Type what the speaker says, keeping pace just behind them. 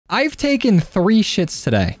I've taken 3 shits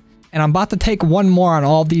today, and I'm about to take one more on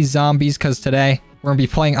all these zombies because today we're going to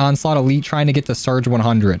be playing Onslaught Elite trying to get to Surge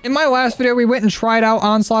 100. In my last video, we went and tried out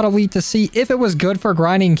Onslaught Elite to see if it was good for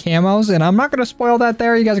grinding camos, and I'm not going to spoil that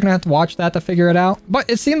there. You guys are going to have to watch that to figure it out. But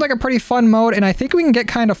it seems like a pretty fun mode, and I think we can get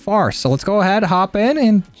kind of far. So let's go ahead, hop in,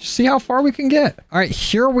 and see how far we can get. All right,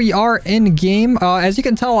 here we are in game. As you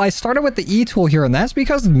can tell, I started with the E tool here, and that's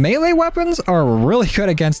because melee weapons are really good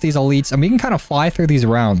against these elites, and we can kind of fly through these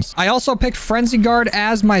rounds. I also picked Frenzy Guard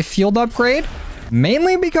as my field upgrade.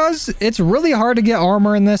 Mainly because it's really hard to get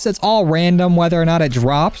armor in this. It's all random whether or not it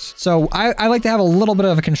drops. So I like to have a little bit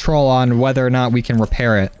of a control on whether or not we can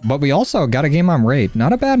repair it. But we also got a game on raid.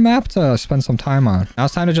 Not a bad map to spend some time on. Now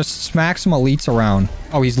it's time to just smack some elites around.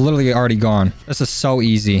 Oh, he's literally already gone. This is so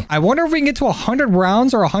easy. I wonder if we can get to 100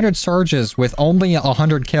 rounds or 100 surges with only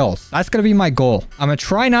 100 kills. That's going to be my goal. I'm going to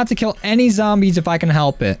try not to kill any zombies if I can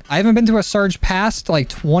help it. I haven't been to a surge past like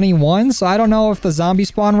 21, so I don't know if the zombie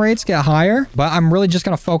spawn rates get higher, but I'm really just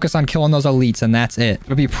going to focus on killing those elites, and that's it.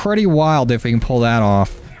 It'll be pretty wild if we can pull that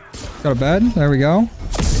off. Go to bed. There we go.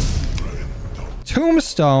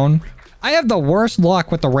 Tombstone. I have the worst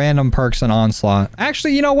luck with the random perks in Onslaught.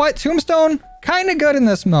 Actually, you know what? Tombstone, kind of good in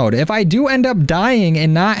this mode. If I do end up dying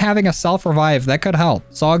and not having a self-revive, that could help.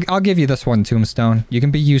 So I'll give you this one, Tombstone. You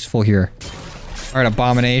can be useful here. All right,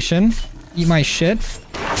 Abomination. Eat my shit.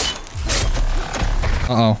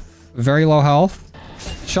 Uh-oh. Very low health.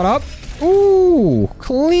 Shut up. Ooh,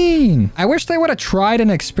 clean. I wish they would have tried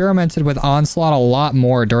and experimented with Onslaught a lot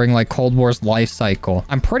more during like Cold War's life cycle.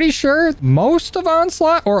 I'm pretty sure most of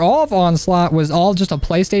Onslaught or all of Onslaught was all just a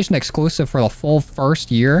PlayStation exclusive for the full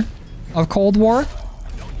first year of Cold War.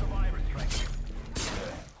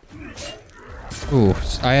 Ooh,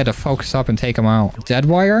 I had to focus up and take him out.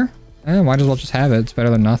 Deadwire? Might as well just have it. It's better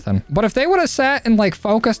than nothing. But if they would have sat and like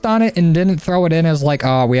focused on it and didn't throw it in as like,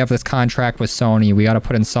 oh, we have this contract with Sony, we got to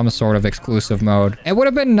put in some sort of exclusive mode. It would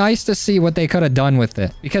have been nice to see what they could have done with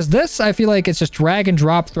it. Because this, I feel like it's just drag and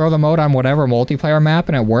drop, throw the mode on whatever multiplayer map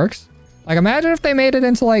and it works. Like imagine if they made it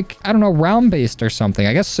into like, I don't know, round-based or something.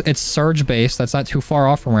 I guess it's surge-based. That's not too far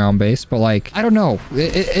off from round-based. But like, I don't know.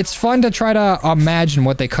 It's fun to try to imagine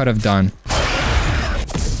what they could have done.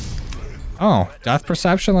 Oh, death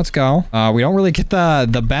perception. Let's go. We don't really get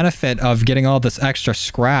the benefit of getting all this extra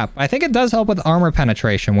scrap. I think it does help with armor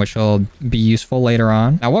penetration, which will be useful later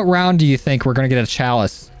on. Now, what round do you think we're going to get a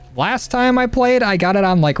chalice? Last time I played, I got it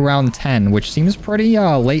on like round 10, which seems pretty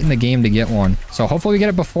late in the game to get one. So hopefully we get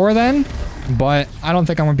it before then, but I don't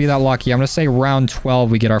think I'm going to be that lucky. I'm going to say round 12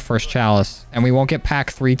 we get our first chalice, and we won't get pack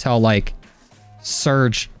 3 till like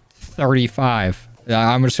Surge 35.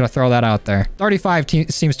 I'm just going to throw that out there. 35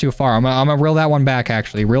 seems too far. I'm going to reel that one back,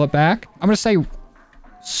 actually. Reel it back. I'm going to say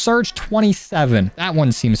Surge 27. That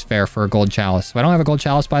one seems fair for a gold chalice. If I don't have a gold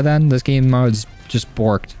chalice by then, this game mode's just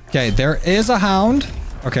borked. Okay, there is a hound.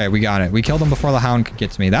 Okay, we got it. We killed him before the hound could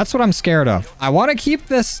get to me. That's what I'm scared of. I want to keep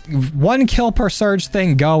this 1 kill per surge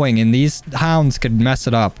thing going, and these hounds could mess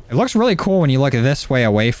it up. It looks really cool when you look this way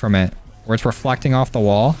away from it, where it's reflecting off the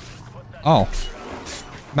wall. Oh.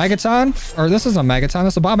 Megaton? Or this isn't a Megaton.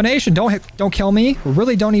 This is Abomination. Don't kill me. We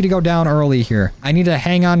really don't need to go down early here. I need to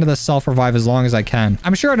hang on to the self-revive as long as I can.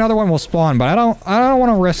 I'm sure another one will spawn, but I don't want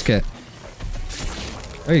to risk it.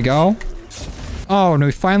 There you go. Oh, no,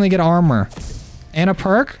 we finally get armor. And a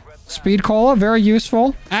perk. Speed Cola. Very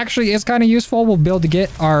useful. Actually, it's kind of useful. We'll be able to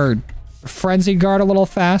get our Frenzy Guard a little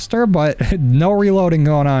faster, but no reloading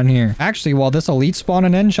going on here. Actually, while this elite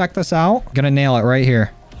spawning in, check this out. Gonna nail it right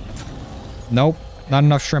here. Nope. Not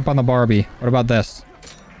enough shrimp on the Barbie. What about this?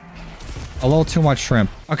 A little too much shrimp.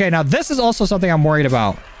 Okay, now this is also something I'm worried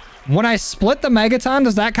about. When I split the Megaton,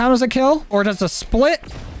 does that count as a kill? Or does the split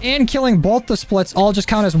and killing both the splits all just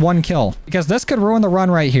count as 1 kill? Because this could ruin the run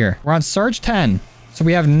right here. We're on Surge 10. So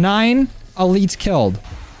we have 9 elites killed.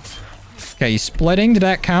 Okay, splitting. Did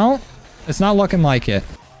that count? It's not looking like it.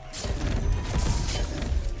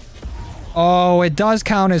 Oh, it does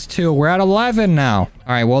count as 2. We're at 11 now.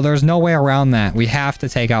 All right, well, there's no way around that. We have to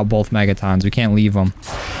take out both Megatons. We can't leave them.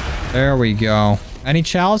 There we go. Any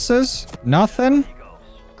chalices? Nothing?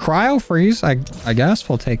 Cryo freeze? I guess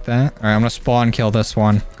we'll take that. All right, I'm going to spawn kill this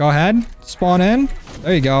one. Go ahead. Spawn in.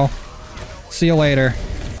 There you go. See you later.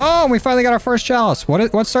 Oh, we finally got our first chalice.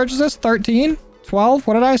 What surge is this? 13? 12?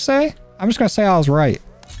 What did I say? I'm just going to say I was right.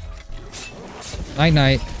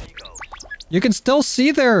 Night-night. You can still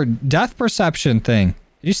see their death perception thing.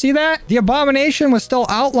 Did you see that? The Abomination was still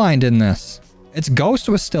outlined in this. Its ghost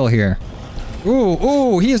was still here.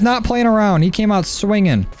 Ooh, he is not playing around. He came out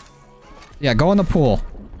swinging. Yeah, go in the pool.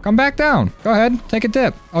 Come back down. Go ahead. Take a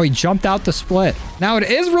dip. Oh, he jumped out the split. Now, it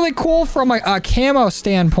is really cool from a camo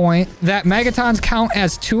standpoint that Megatons count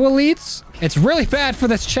as 2 elites. It's really bad for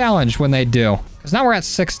this challenge when they do. Because now we're at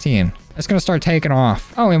 16. It's going to start taking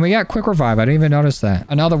off. Oh, and we got quick revive. I didn't even notice that.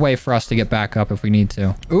 Another way for us to get back up if we need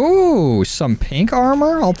to. Ooh, some pink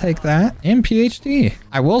armor. I'll take that. And PhD.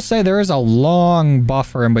 I will say there is a long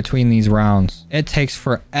buffer in between these rounds. It takes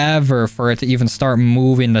forever for it to even start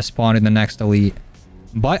moving to spawn in the next elite.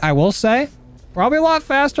 But I will say, probably a lot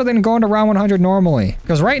faster than going to round 100 normally.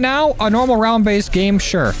 Because right now, a normal round-based game,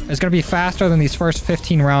 sure, is going to be faster than these first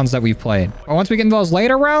 15 rounds that we've played. But once we get into those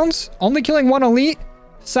later rounds, only killing 1 elite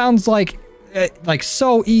sounds like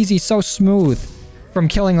so easy, so smooth from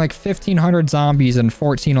killing like 1,500 zombies and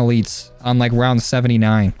 14 elites on like round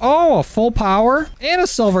 79. Oh, a full power and a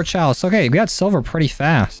silver chalice. Okay, we got silver pretty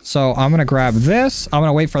fast. So I'm going to grab this. I'm going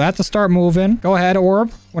to wait for that to start moving. Go ahead,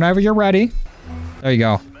 orb, whenever you're ready. There you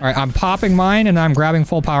go. All right, I'm popping mine and I'm grabbing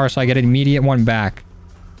full power so I get an immediate one back.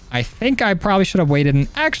 I think I probably should have waited an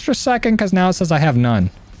extra second because now it says I have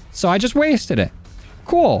none. So I just wasted it.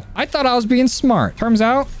 Cool. I thought I was being smart. Turns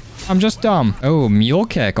out, I'm just dumb. Oh, mule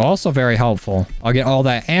kick. Also very helpful. I'll get all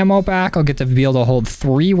that ammo back. I'll get to be able to hold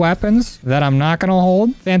 3 weapons that I'm not going to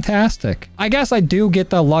hold. Fantastic. I guess I do get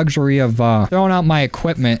the luxury of throwing out my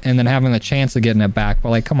equipment and then having the chance of getting it back. But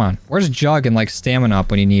like, come on. Where's Jug and like stamina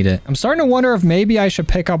up when you need it? I'm starting to wonder if maybe I should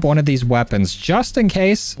pick up one of these weapons just in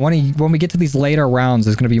case when we get to these later rounds,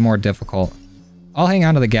 it's going to be more difficult. I'll hang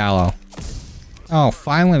on to the Gallo. Oh,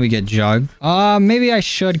 finally we get Jug. Maybe I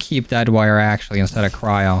should keep Deadwire actually instead of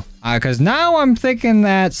Cryo. Because now I'm thinking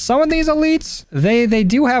that some of these elites, they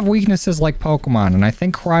do have weaknesses like Pokemon. And I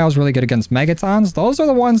think Cryo's really good against Megatons. Those are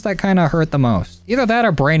the ones that kind of hurt the most. Either that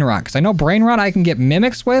or Brain Rot. Because I know Brain Rot I can get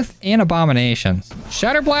Mimics with and Abominations.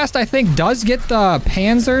 Shatter Blast I think does get the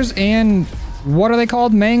Panzers and what are they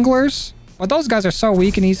called? Manglers? But those guys are so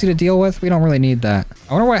weak and easy to deal with. We don't really need that.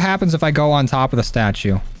 I wonder what happens if I go on top of the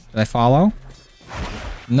statue. Did I follow?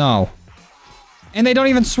 No. And they don't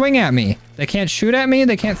even swing at me. They can't shoot at me.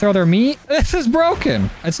 They can't throw their meat. This is broken.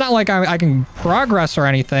 It's not like I can progress or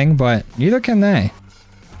anything, but neither can they.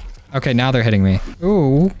 Okay, now they're hitting me.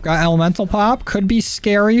 Ooh, got Elemental Pop. Could be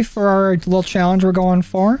scary for our little challenge we're going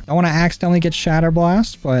for. Don't want to accidentally get Shatter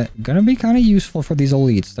Blast, but gonna be kind of useful for these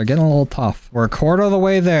elites. They're getting a little tough. We're a quarter of the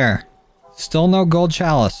way there. Still no gold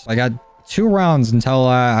chalice. I got 2 rounds until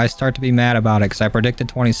I start to be mad about it because I predicted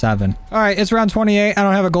 27. All right, it's round 28. I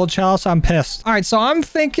don't have a gold chalice. I'm pissed. All right, so I'm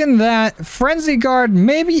thinking that Frenzy Guard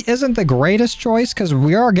maybe isn't the greatest choice because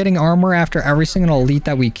we are getting armor after every single elite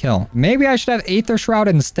that we kill. Maybe I should have Aether Shroud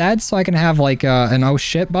instead so I can have like an oh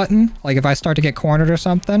shit button. Like if I start to get cornered or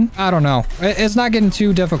something. I don't know. It's not getting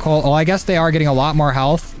too difficult. Well, I guess they are getting a lot more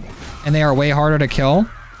health and they are way harder to kill.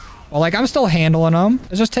 Well, like I'm still handling them.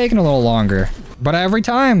 It's just taking a little longer. But every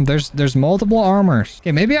time, there's multiple armors.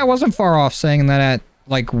 Okay, maybe I wasn't far off saying that at,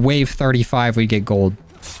 like, wave 35 we get gold.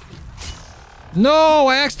 No,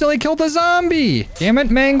 I accidentally killed a zombie. Damn it,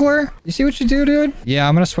 Mangler. You see what you do, dude? Yeah,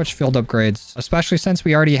 I'm gonna switch field upgrades. Especially since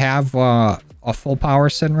we already have a full power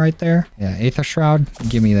sitting right there. Yeah, Aether Shroud,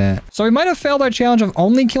 give me that. So we might have failed our challenge of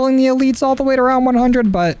only killing the elites all the way to round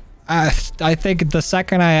 100, but I think the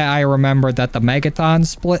second I remembered that the Megaton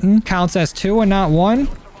splitting counts as 2 and not 1,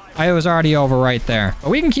 it was already over right there.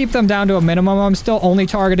 But we can keep them down to a minimum. I'm still only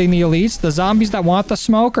targeting the elites. The zombies that want the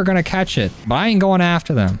smoke are going to catch it. But I ain't going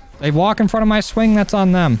after them. They walk in front of my swing, that's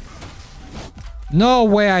on them. No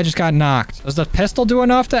way I just got knocked. Does the pistol do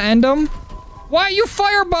enough to end them? Why are you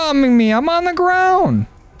firebombing me? I'm on the ground.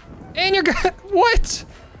 And you're gonna... What?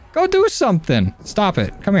 Go do something. Stop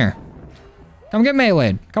it. Come here. Come get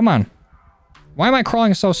meleeed. Come on. Why am I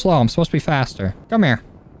crawling so slow? I'm supposed to be faster. Come here.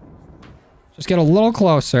 Just get a little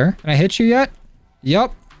closer. Can I hit you yet?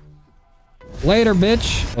 Yup. Later,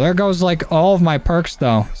 bitch. Well, there goes like all of my perks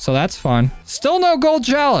though. So that's fun. Still no gold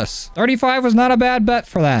chalice. 35 was not a bad bet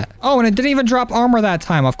for that. Oh, and it didn't even drop armor that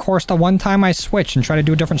time. Of course, the one time I switched and tried to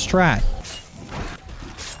do a different strat.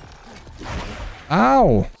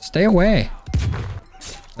 Ow. Stay away.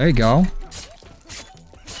 There you go.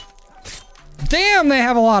 Damn, they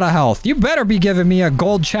have a lot of health. You better be giving me a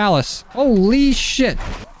gold chalice. Holy shit.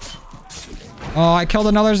 Oh, I killed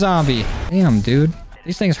another zombie. Damn, dude.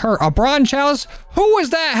 These things hurt. A bronze chalice? Who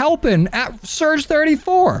was that helping at Surge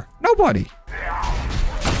 34? Nobody.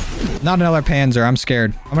 Not another Panzer. I'm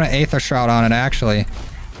scared. I'm gonna Aether Shroud on it, actually.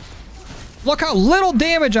 Look how little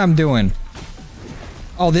damage I'm doing.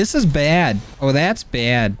 Oh, this is bad. Oh, that's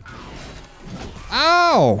bad.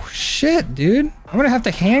 Ow! Shit, dude. I'm gonna have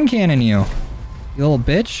to hand cannon you. You little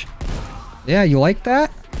bitch. Yeah, you like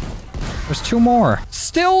that? There's 2 more.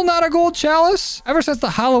 Still not a gold chalice? Ever since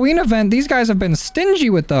the Halloween event, these guys have been stingy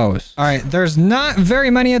with those. All right, there's not very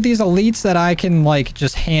many of these elites that I can, like,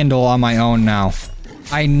 just handle on my own now.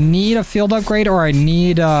 I need a field upgrade or I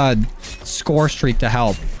need a score streak to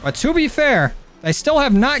help. But to be fair, they still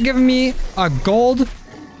have not given me a gold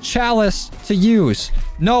chalice to use.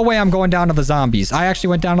 No way I'm going down to the zombies. I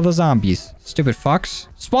actually went down to the zombies. Stupid fucks.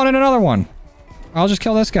 Spawn in another one. I'll just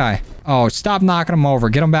kill this guy. Oh, stop knocking him over.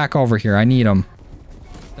 Get him back over here. I need him.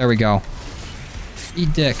 There we go.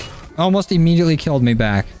 Eat dick. Almost immediately killed me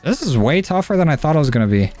back. This is way tougher than I thought it was going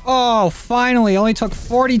to be. Oh, finally. Only took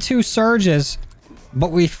 42 surges.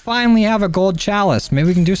 But we finally have a gold chalice. Maybe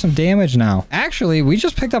we can do some damage now. Actually, we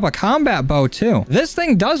just picked up a combat bow too. This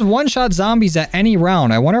thing does one-shot zombies at any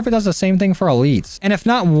round. I wonder if it does the same thing for elites. And if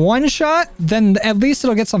not one-shot, then at least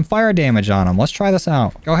it'll get some fire damage on them. Let's try this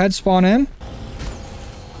out. Go ahead, spawn in.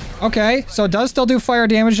 Okay, so it does still do fire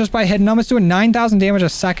damage just by hitting them. It's doing 9,000 damage a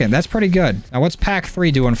second. That's pretty good. Now, what's pack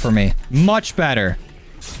 3 doing for me? Much better.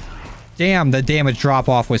 Damn, the damage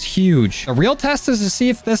drop-off was huge. The real test is to see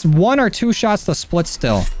if this 1 or 2 shots the split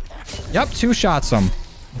still. Yep, 2 shots them.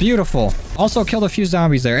 Beautiful. Also killed a few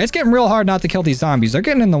zombies there. It's getting real hard not to kill these zombies. They're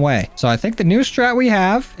getting in the way. So I think the new strat we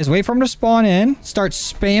have is wait for them to spawn in, start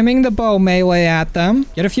spamming the bow melee at them,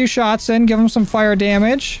 get a few shots in, give them some fire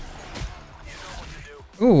damage.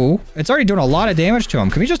 Ooh, it's already doing a lot of damage to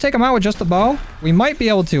him. Can we just take him out with just the bow? We might be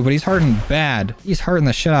able to, but he's hurting bad. He's hurting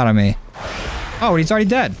the shit out of me. Oh, he's already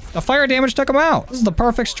dead. The fire damage took him out. This is the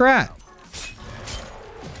perfect strat.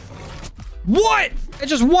 What? It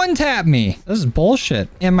just one-tapped me. This is bullshit.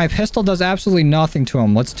 And my pistol does absolutely nothing to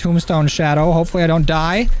him. Let's tombstone shadow. Hopefully I don't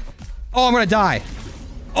die. Oh, I'm gonna die.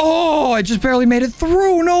 Oh, I just barely made it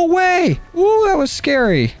through. No way. Ooh, that was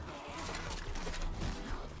scary.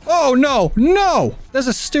 Oh, no. No. This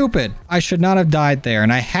is stupid. I should not have died there.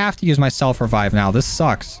 And I have to use my self-revive now. This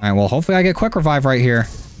sucks. All right, well, hopefully I get quick revive right here.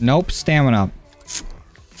 Nope, stamina.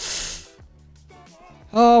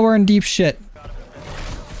 Oh, we're in deep shit.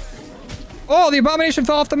 Oh, the abomination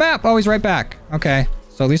fell off the map. Oh, he's right back. Okay,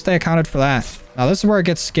 so at least they accounted for that. Now, this is where it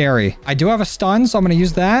gets scary. I do have a stun, so I'm going to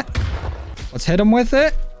use that. Let's hit him with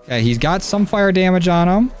it. Okay, he's got some fire damage on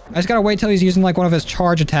him. I just got to wait till he's using like one of his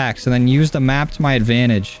charge attacks and then use the map to my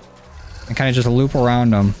advantage. And kind of just loop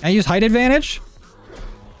around him. Can I use height advantage?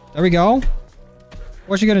 There we go.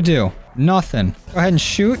 What's he going to do? Nothing. Go ahead and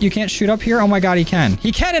shoot. You can't shoot up here? Oh my god, he can.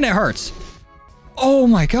 He can and it hurts. Oh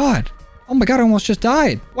my god. Oh my god, I almost just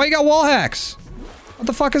died. Why you got wall hacks? What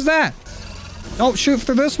the fuck is that? Don't shoot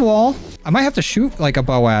through this wall. I might have to shoot like a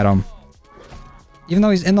bow at him. Even though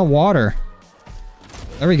he's in the water.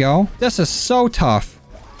 There we go. This is so tough.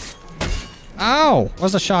 Ow!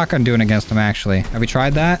 What's the shotgun doing against him actually? Have we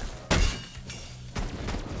tried that?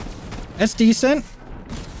 It's decent.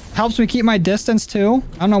 Helps me keep my distance too.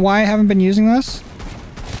 I don't know why I haven't been using this.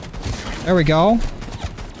 There we go.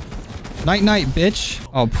 Night night, bitch.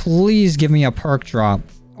 Oh, please give me a perk drop.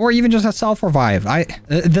 Or even just a self-revive.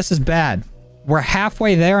 This is bad. We're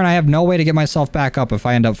halfway there and I have no way to get myself back up if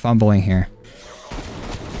I end up fumbling here.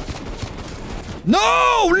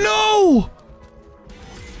 No! No!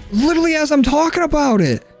 Literally as I'm talking about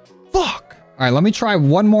it. Fuck. All right, let me try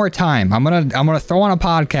one more time. I'm gonna throw on a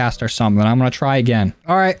podcast or something. I'm gonna try again.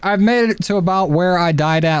 All right, I've made it to about where I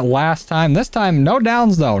died at last time. This time, no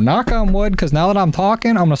downs though. Knock on wood, because now that I'm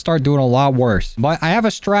talking, I'm gonna start doing a lot worse. But I have a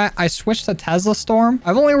strat. I switched to Tesla Storm.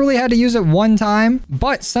 I've only really had to use it one time,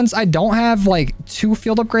 but since I don't have like 2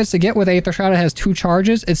 field upgrades to get with Aether Shot, it has 2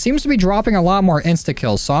 charges. It seems to be dropping a lot more insta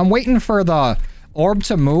kills. So I'm waiting for the orb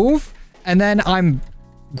to move, and then I'm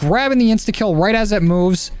grabbing the insta kill right as it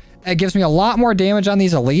moves. It gives me a lot more damage on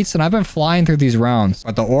these elites, and I've been flying through these rounds.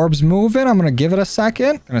 But the orb's moving. I'm going to give it a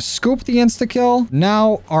second. Going to scoop the insta-kill.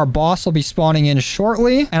 Now, our boss will be spawning in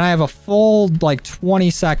shortly, and I have a full, like,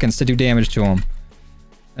 20 seconds to do damage to him.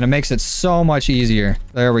 And it makes it so much easier.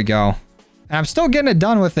 There we go. And I'm still getting it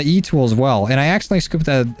done with the E-tool as well. And I accidentally scooped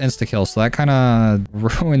that insta-kill, so that kind of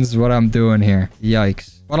ruins what I'm doing here.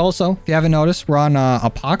 Yikes. But also, if you haven't noticed, we're on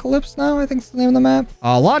Apocalypse now, I think is the name of the map.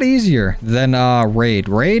 A lot easier than Raid.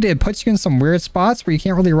 Raid, it puts you in some weird spots where you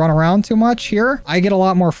can't really run around too much. Here, I get a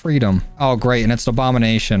lot more freedom. Oh, great, and it's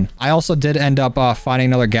Abomination. I also did end up finding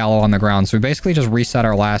another Gallow on the ground, so we basically just reset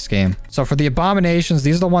our last game. So for the Abominations,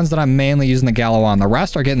 these are the ones that I'm mainly using the Gallow on. The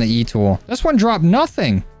rest are getting the E-tool. This one dropped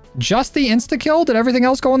nothing. Just the insta-kill? Did everything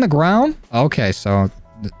else go on the ground? Okay, so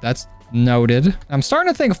that's Noted. I'm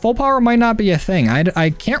starting to think full power might not be a thing. I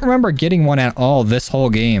can't remember getting one at all this whole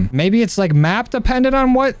game. Maybe it's like map dependent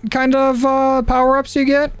on what kind of power-ups you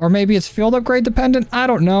get. Or maybe it's field upgrade dependent. I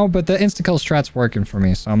don't know, but the insta-kill strat's working for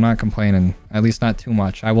me, so I'm not complaining. At least not too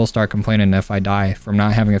much. I will start complaining if I die from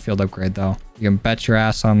not having a field upgrade, though. You can bet your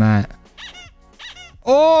ass on that.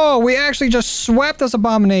 Oh, we actually just swept this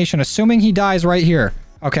abomination, assuming he dies right here.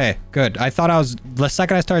 Okay, good. I thought the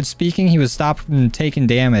second I started speaking, he was stopped from taking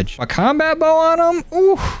damage. A combat bow on him?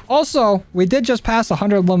 Ooh. Also, we did just pass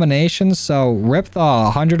 100 eliminations, so rip the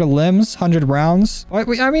 100 limbs, 100 rounds.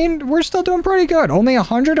 I mean, we're still doing pretty good. Only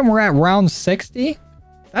 100 and we're at round 60?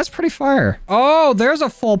 That's pretty fire. Oh, there's a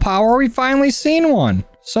full power. We finally seen one.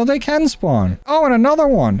 So they can spawn. Oh, and another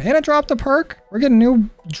one. And it dropped a perk. We're getting new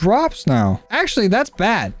drops now. Actually, that's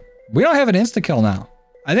bad. We don't have an insta-kill now.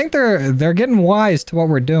 I think they're getting wise to what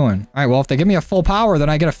we're doing. All right, well, if they give me a full power, then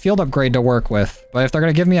I get a field upgrade to work with. But if they're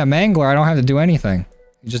going to give me a mangler, I don't have to do anything.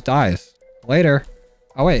 He just dies. Later.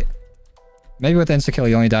 Oh, wait. Maybe with insta-kill,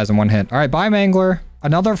 he only dies in one hit. All right, bye, mangler.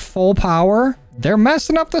 Another full power? They're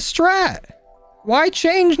messing up the strat. Why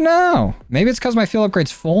change now? Maybe it's because my field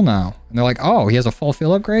upgrade's full now. And they're like, oh, he has a full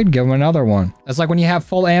field upgrade? Give him another one. That's like when you have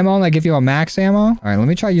full ammo and they give you a max ammo. All right, let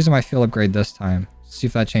me try using my field upgrade this time. See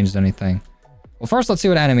if that changes anything. Well, first, let's see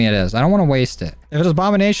what enemy it is. I don't want to waste it. If it's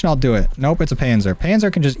Abomination, I'll do it. Nope, it's a Panzer.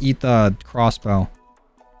 Panzer can just eat the crossbow.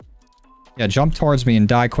 Yeah, jump towards me and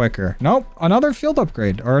die quicker. Nope, another field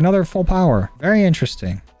upgrade or another full power. Very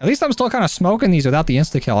interesting. At least I'm still kind of smoking these without the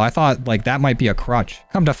insta-kill. I thought, like, that might be a crutch.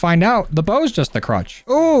 Come to find out, the bow's just the crutch.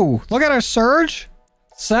 Ooh, look at our surge.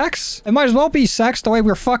 Sex? It might as well be sex the way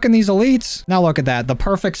we're fucking these elites. Now look at that. The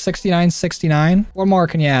perfect 69-69. What more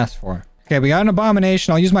can you ask for? Okay, we got an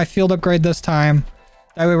Abomination. I'll use my field upgrade this time.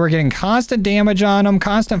 That way we're getting constant damage on them,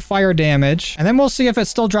 constant fire damage. And then we'll see if it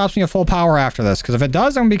still drops me a full power after this. Because if it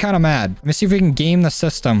does, I'm going to be kind of mad. Let me see if we can game the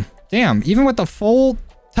system. Damn, even with the full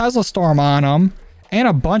Tesla Storm on him and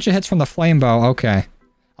a bunch of hits from the Flame Bow. Okay.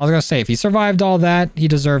 I was going to say, if he survived all that, he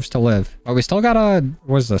deserves to live. But we still got a...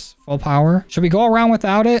 What is this? Full power? Should we go around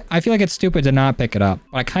without it? I feel like it's stupid to not pick it up.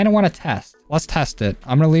 But I kind of want to test. Let's test it.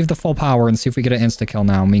 I'm going to leave the full power and see if we get an insta-kill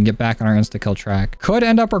now. And we can get back on our insta-kill track. Could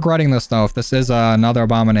end up regretting this, though, if this is another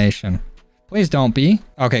Abomination. Please don't be.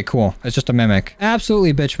 Okay, cool. It's just a Mimic.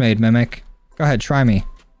 Absolutely bitch-made Mimic. Go ahead, try me.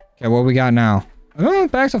 Okay, what we got now? Oh,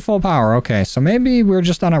 back to full power. Okay, so maybe we're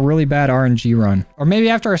just on a really bad RNG run. Or maybe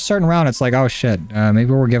after a certain round, it's like, oh shit,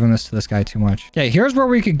 maybe we're giving this to this guy too much. Okay, here's where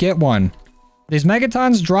we could get one. These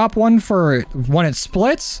Megatons drop one for when it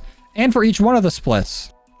splits and for each one of the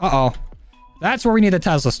splits. Uh-oh. That's where we need the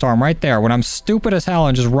Tesla Storm, right there, when I'm stupid as hell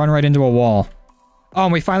and just run right into a wall. Oh,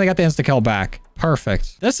 and we finally got the insta-kill back.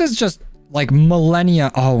 Perfect. This is just like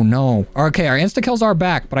millennia. Oh no. Okay, our insta-kills are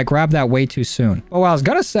back, but I grabbed that way too soon. But what I was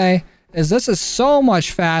gonna say is this is so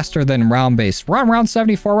much faster than round-based. We're on round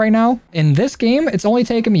 74 right now. In this game, it's only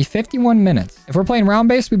taken me 51 minutes. If we're playing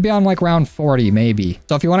round-based, we'd be on like round 40, maybe.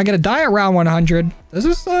 So if you want to get a die at round 100, this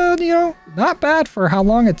is, you know, not bad for how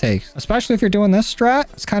long it takes. Especially if you're doing this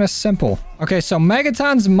strat, it's kind of simple. Okay, so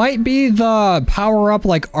Megatons might be the power-up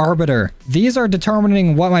like Arbiter. These are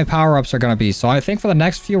determining what my power-ups are going to be. So I think for the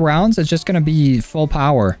next few rounds, it's just going to be full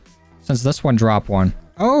power. Since this one dropped one.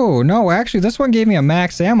 Oh, no, actually, this one gave me a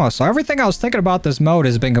max ammo, so everything I was thinking about this mode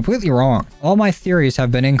has been completely wrong. All my theories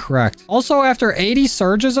have been incorrect. Also, after 80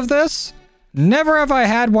 surges of this, never have I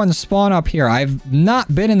had one spawn up here. I've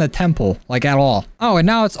not been in the temple, like, at all. Oh, and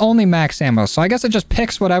now it's only max ammo, so I guess it just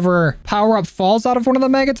picks whatever power-up falls out of one of the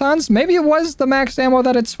Megatons. Maybe it was the max ammo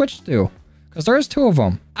that it switched to, because there's two of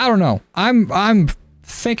them. I don't know. I'm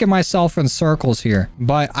thinking myself in circles here,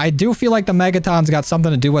 but I do feel like the Megaton's got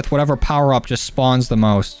something to do with whatever power-up just spawns the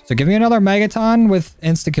most. So give me another Megaton with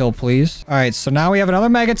insta-kill, please. All right, so now we have another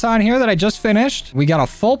Megaton here that I just finished. We got a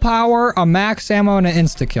full power, a max ammo, and an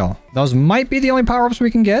insta-kill. Those might be the only power-ups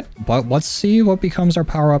we can get, but let's see what becomes our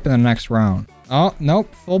power-up in the next round. Oh,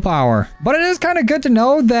 nope, full power. But it is kind of good to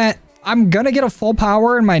know that I'm gonna get a full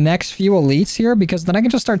power in my next few elites here, because then I can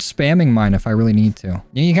just start spamming mine if I really need to.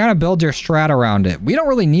 You kind of build your strat around it. We don't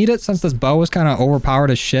really need it since this bow is kind of overpowered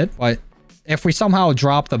as shit, but if we somehow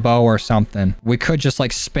drop the bow or something, we could just like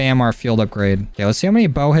spam our field upgrade. Okay, let's see how many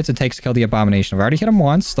bow hits it takes to kill the Abomination. I've already hit him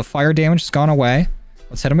once. The fire damage has gone away.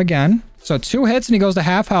 Let's hit him again. So 2 hits and he goes to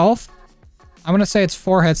half health. I'm gonna say it's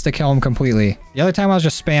 4 hits to kill him completely. The other time I was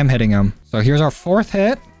just spam hitting him. So here's our 4th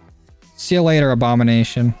hit. See you later,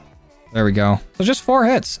 Abomination. There we go. So just 4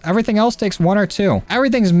 hits. Everything else takes 1 or 2.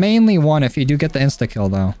 Everything's mainly 1 if you do get the insta-kill,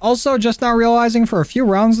 though. Also, just now realizing for a few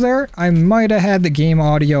rounds there, I might have had the game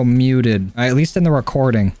audio muted, at least in the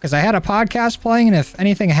recording. Because I had a podcast playing, and if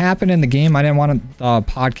anything happened in the game, I didn't want the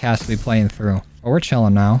podcast to be playing through. But we're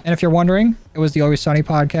chilling now. And if you're wondering, it was the Always Sunny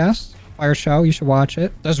podcast. Fire show, you should watch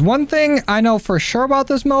it. There's one thing I know for sure about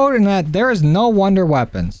this mode, and that there is no wonder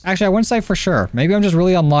weapons. Actually, I wouldn't say for sure. Maybe I'm just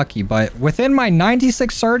really unlucky, but within my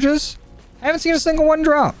 96 surges, I haven't seen a single one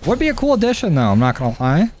drop. Would be a cool addition, though. I'm not gonna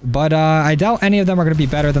lie. But I doubt any of them are gonna be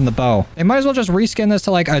better than the bow. They might as well just reskin this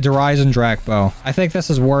to like a Derizen Drac bow. I think this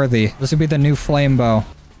is worthy. This would be the new flame bow.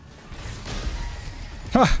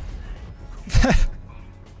 Huh.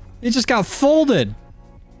 He just got folded.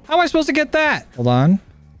 How am I supposed to get that? Hold on.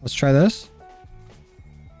 Let's try this.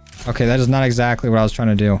 Okay, that is not exactly what I was trying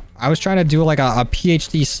to do. I was trying to do like a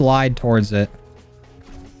PhD slide towards it.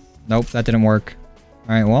 Nope, that didn't work.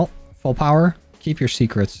 All right, well. Full power. Keep your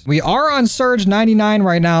secrets. We are on Surge 99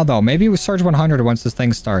 right now, though. Maybe with Surge 100 once this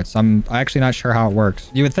thing starts. I'm actually not sure how it works.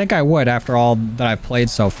 You would think I would after all that I've played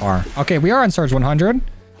so far. Okay, we are on Surge 100.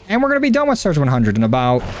 And we're going to be done with Surge 100 in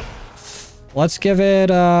about... Let's give it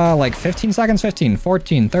like 15 seconds. 15,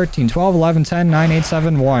 14, 13, 12, 11, 10, 9, 8,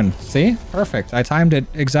 7, 1. See? Perfect. I timed it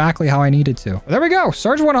exactly how I needed to. There we go.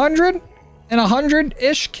 Surge 100. And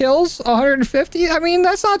 100-ish kills, 150. I mean,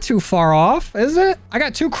 that's not too far off, is it? I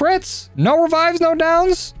got 2 crits, no revives, no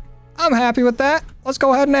downs. I'm happy with that. Let's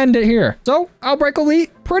go ahead and end it here. So, Outbreak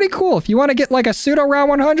Elite, pretty cool. If you want to get like a pseudo round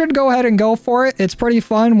 100, go ahead and go for it. It's pretty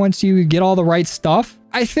fun once you get all the right stuff.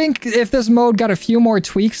 I think if this mode got a few more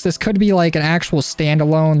tweaks, this could be like an actual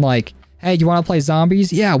standalone, like, hey, you want to play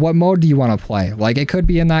zombies? Yeah, what mode do you want to play? Like, it could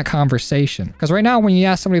be in that conversation. Because right now, when you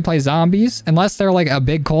ask somebody to play zombies, unless they're like a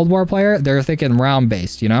big Cold War player, they're thinking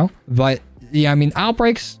round-based, you know? But, yeah, I mean,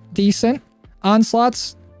 Outbreak's decent.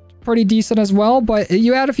 Onslaught's pretty decent as well. But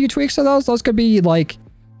you add a few tweaks to those could be, like,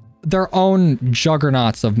 their own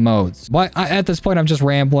juggernauts of modes. But at this point, I'm just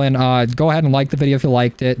rambling. Go ahead and like the video if you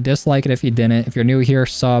liked it. Dislike it if you didn't. If you're new here,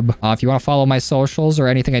 sub. If you want to follow my socials or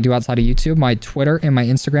anything I do outside of YouTube, my Twitter and my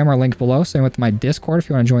Instagram are linked below. Same with my Discord if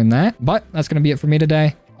you want to join that. But that's going to be it for me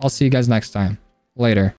today. I'll see you guys next time. Later.